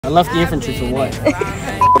I left the infantry for what?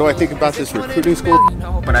 What do I think about this recruiting school?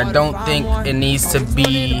 But I don't think it needs to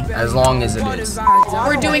be as long as it is.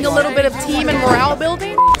 We're doing a little bit of team and morale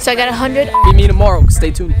building. So I got 100. Meet me tomorrow. Stay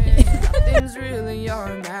tuned.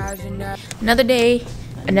 Another day,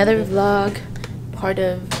 another vlog, part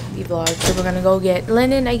of the vlog. So we're gonna go get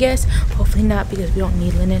linen, I guess. Hopefully not, because we don't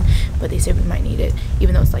need linen, but they said we might need it,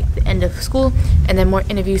 even though it's like the end of school. And then more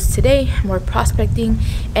interviews today, more prospecting,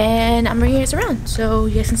 and I'm bringing you guys around so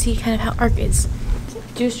you guys can see kind of how ARC is.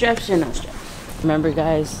 2 straps and no strap. Remember,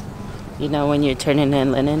 guys, you know when you're turning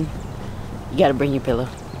in linen, you gotta bring your pillow.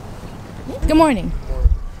 Good morning.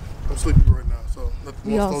 I'm sleeping right now, so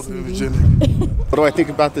We all What do I think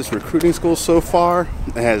about this recruiting school so far?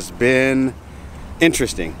 It has been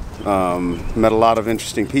interesting. Met a lot of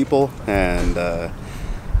interesting people, and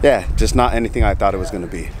yeah, just not anything I thought it was going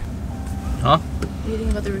to be. Huh? What do you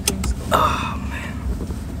think about the recruiting school? Oh,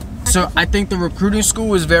 man. So I think the recruiting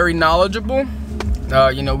school is very knowledgeable.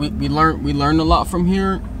 You know, we learned a lot from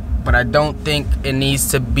here, but I don't think it needs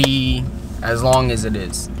to be as long as it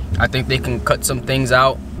is. I think they can cut some things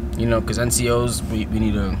out, you know, because NCOs, we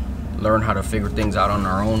need to learn how to figure things out on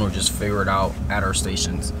our own or just figure it out at our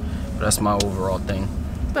stations. But that's my overall thing.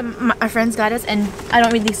 But my friends got us, and I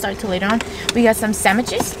don't really start till later on. We got some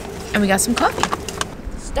sandwiches, and we got some coffee.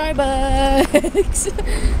 Starbucks.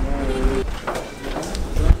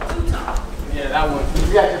 Yeah, that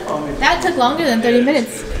one. That took longer than 30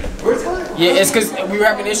 minutes. Yeah, it's because we were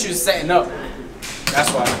having issues setting up. That's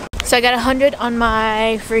why. So I got 100 on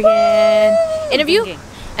my friggin' interview,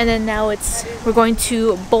 and then now we're going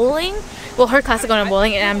to bowling. Well, her class is going to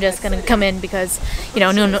bowling, and I'm just gonna come in because, you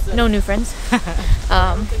know, no new friends.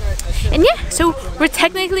 And yeah, so we're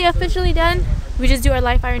technically officially done. We just do our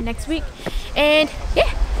live fire next week, and yeah.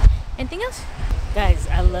 Anything else? Guys,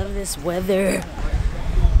 I love this weather.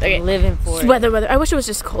 Okay. I'm living for it. Weather. I wish it was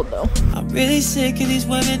just cold though. I'm really sick of these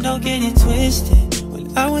women, don't get it twisted.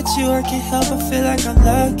 When I'm with you, I can't help but feel like I'm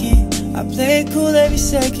lucky. I play it cool every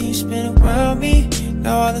second you spin around me.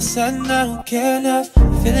 Now all of a sudden I don't care enough.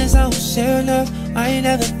 Feelings I don't share enough. I ain't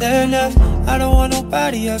ever there enough. I don't want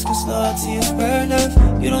nobody else, cause loyalty is rare enough.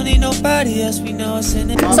 You don't need nobody else, we know it's in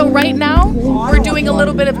it. So right now, we're doing a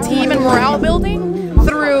little bit of team and morale building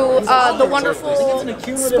through the wonderful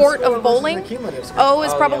sport of bowling. O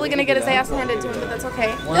is probably gonna get his ass handed to him, but that's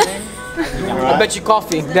okay. I bet you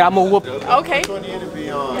coffee that I'm gonna whoop it. Okay.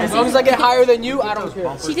 As long as I get higher than you, I don't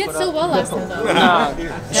care. She did so well last time though. Nah,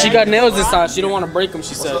 she got nails this time. She don't want to break them,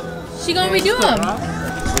 she said. She gonna redo them.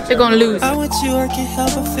 They're gonna lose. I'm with you, I can't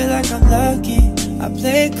help but feel like I'm lucky. I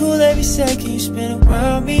play it cool every second you spin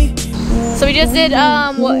around me. So we just did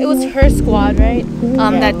well, it was her squad, right?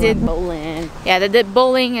 That did bowling. Yeah, that did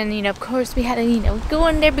bowling, and you know, of course we had to, you know, go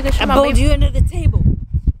in there because I bowled you under the table.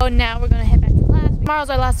 So now we're gonna head back to class. Tomorrow's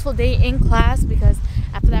our last full day in class because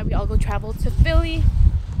after that we all go travel to Philly.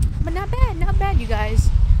 But not bad, you guys.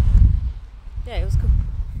 Yeah, it was cool.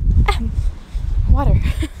 Water.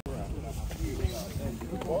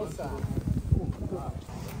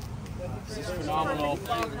 This is phenomenal.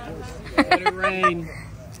 Let it rain.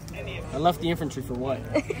 I left the infantry for what?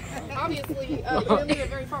 Obviously, you're leaving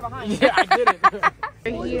very far behind. Yeah, I did it.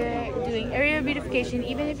 We're here doing area beautification.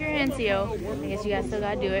 Even if you're an NCO, I guess you guys still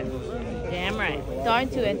gotta do it. Damn right. Darn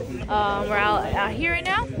to it. We're out here right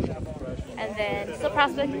now, and then still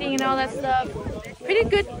prospecting and all that stuff. Pretty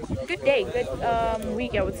good day, good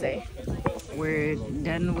week, I would say. We're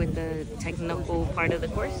done with the technical part of the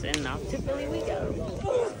course, and off to Philly we go.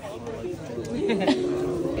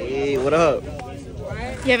 Hey, what up?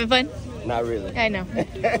 You having fun? Not really. I know.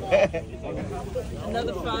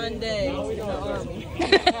 Another fine day.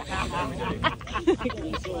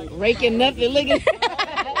 Raking nothing, look at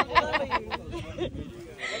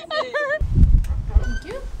Thank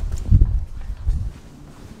you.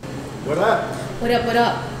 What up? What up, what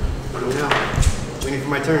up? I don't know. Waiting for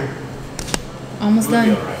my turn. Almost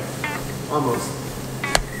done. Almost.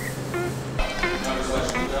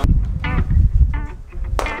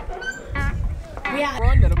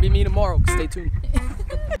 That'll be me tomorrow. Stay tuned.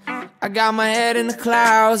 I got my head in the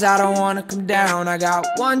clouds, I don't wanna come down. I got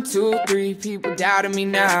 1, 2, 3 people doubting me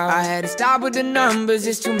now. I had to stop with the numbers,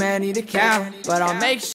 it's too many to count. But I'll make sure